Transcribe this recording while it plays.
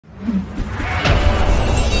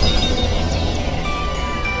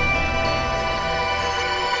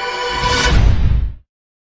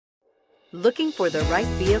Looking for the right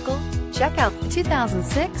vehicle? Check out the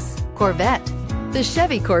 2006 Corvette. The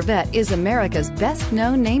Chevy Corvette is America's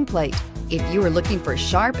best-known nameplate. If you are looking for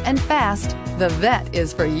sharp and fast, the Vette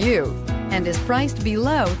is for you and is priced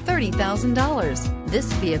below $30,000.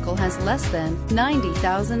 This vehicle has less than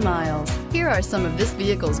 90,000 miles. Here are some of this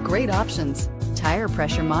vehicle's great options: tire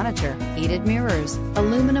pressure monitor, heated mirrors,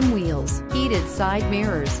 aluminum wheels, heated side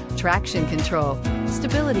mirrors, traction control,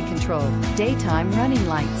 stability control, daytime running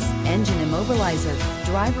lights, engine immobilizer,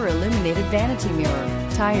 driver illuminated vanity mirror,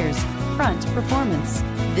 tires, front performance.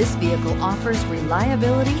 This vehicle offers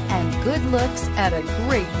reliability and good looks at a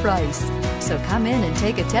great price. So come in and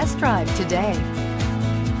take a test drive today.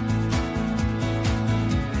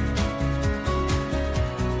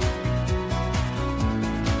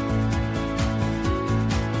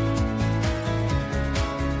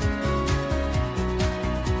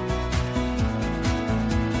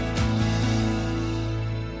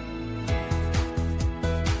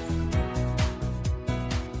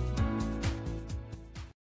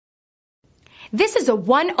 This is a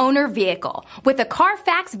one-owner vehicle with a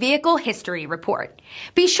Carfax Vehicle History Report.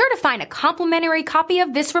 Be sure to find a complimentary copy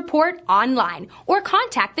of this report online or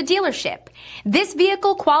contact the dealership. This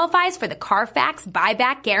vehicle qualifies for the Carfax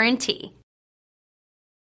Buyback Guarantee.